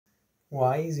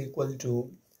y is equal to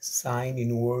sine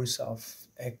inverse of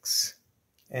x,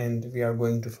 and we are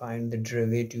going to find the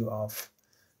derivative of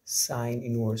sine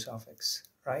inverse of x,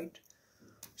 right?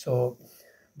 So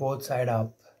both side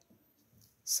आप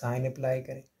sign apply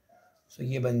करें, सो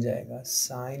ये बन जाएगा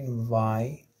sign y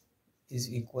is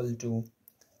equal to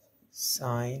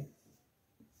sign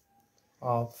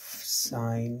of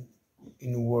sine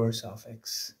inverse of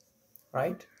x,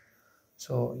 right?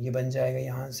 सो ये बन जाएगा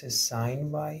यहाँ से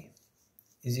sign y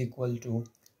is equal to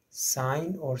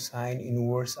sign और साइन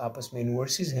इनवर्स आपस में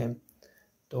इनवर्सेस हैं,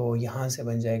 तो यहाँ से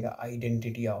बन जाएगा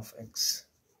आइडेंटिटी ऑफ x,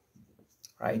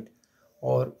 राइट?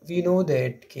 और वी नो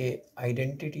दैट कि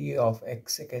आइडेंटिटी ऑफ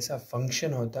x एक ऐसा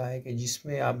फंक्शन होता है कि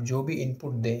जिसमें आप जो भी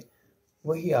इनपुट दें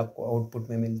वही आपको आउटपुट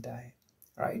में मिलता है,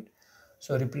 right?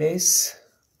 So replace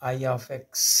I of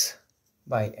x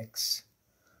by x.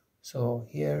 So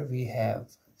here we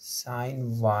have sin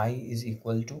y is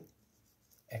equal to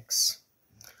x.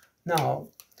 Now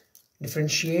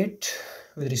differentiate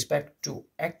with respect to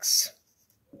x,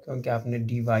 क्योंकि आपने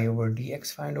dy over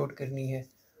dx find out करनी है.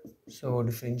 So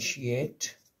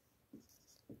differentiate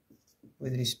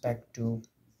with respect to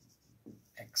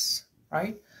x,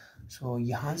 right? So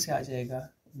यहाँ से आ जाएगा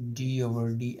d over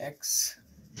dx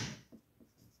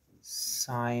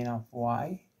sin of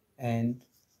y and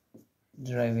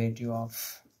derivative of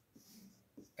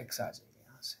x आ जाएगा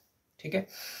यहाँ से, ठीक है?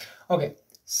 ओके,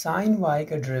 sin y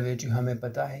का डेरिवेटिव हमें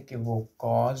पता है कि वो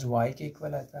cos y के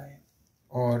इक्वल आता है,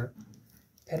 और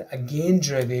फिर अगेन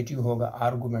डेरिवेटिव होगा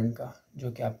आर्गुमेंट का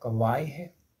जो कि आपका y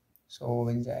है, सो वो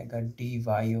बन जाएगा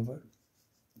dy ओवर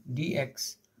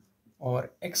dx,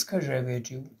 और x का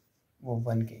डेरिवेटिव वो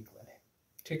 1 के इक्वल है,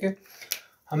 ठीक है?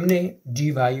 हमने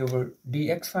dy over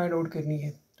dx find out करनी है,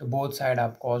 तो बोथ साइड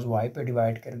आप cos y पे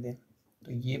डिवाइड कर दें,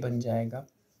 तो ये बन जाएगा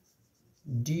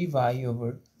dy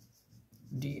over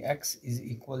dx is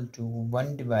equal to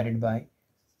 1 divided by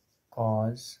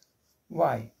cos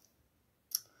y.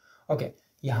 Okay,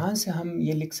 यहाँ से हम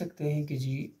ये लिख सकते हैं कि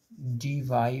जी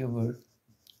dy over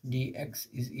dx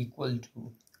is equal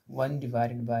to 1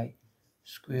 divided by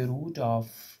square root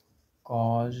of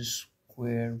cos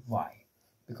square y,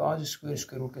 because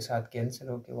square root के साथ कैंसिल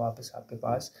होकर वापस आपके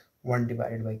पास 1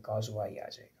 डिवाइडेड बाई cos y आ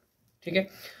जाएगा, ठीक है?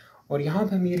 और यहाँ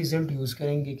पे हम ये रिजल्ट यूज़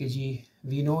करेंगे कि जी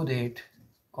we know that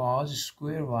cos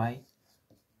square y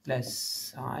plus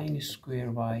sine square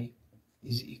y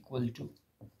is equal to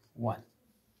 1,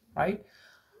 right?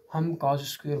 हम cos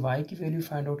स्क्वायर y की वैल्यू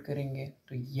फाइंड आउट करेंगे,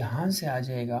 तो यहाँ से आ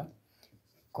जाएगा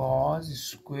cos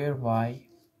square y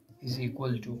is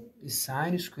equal to इस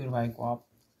साइन स्क्वायर y को आप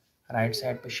राइट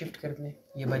साइड पे शिफ्ट कर दें,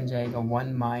 ये बन जाएगा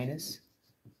 1 minus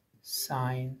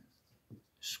sine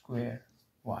square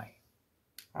y,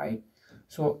 right?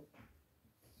 सो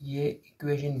ये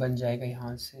इक्वेशन बन जाएगा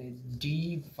यहाँ से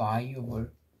dy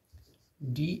over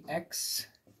dx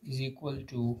is equal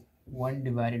to 1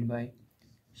 divided by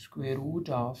square root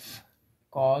of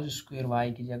cos square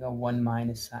y की जगह 1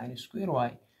 माइनस साइन स्क्वायर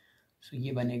y, सो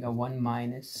ये बनेगा 1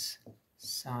 minus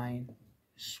sine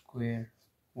square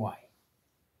y.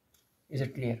 Is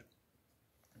it clear?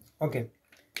 Okay,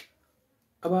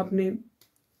 अब आपने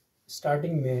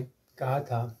स्टार्टिंग में कहा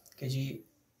था कि जी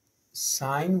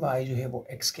साइन y जो है वो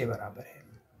x के बराबर है,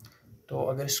 तो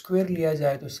अगर स्क्वायर लिया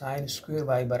जाए तो साइन स्क्वायर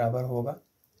y बराबर होगा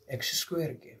x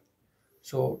स्क्वायर के.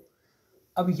 सो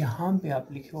अब यहाँ पे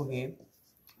आप लिखोगे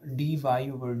dy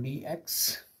over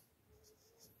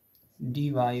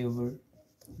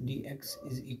dx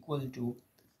is equal to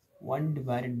 1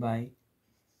 divided by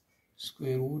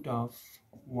square root of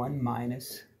 1 minus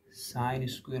sine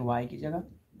square y की जगह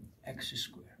x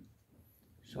square.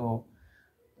 So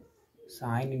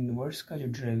sine inverse का जो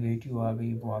डेरिवेटिव आ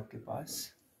गई वो आपके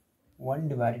पास 1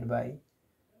 divided by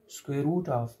square root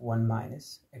of 1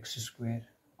 minus x square,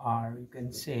 और you can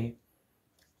say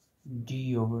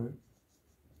d over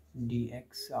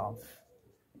dx of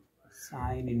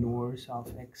sine inverse of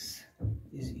x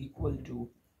is equal to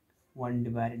 1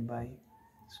 divided by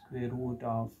square root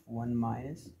of 1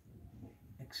 minus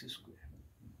x square.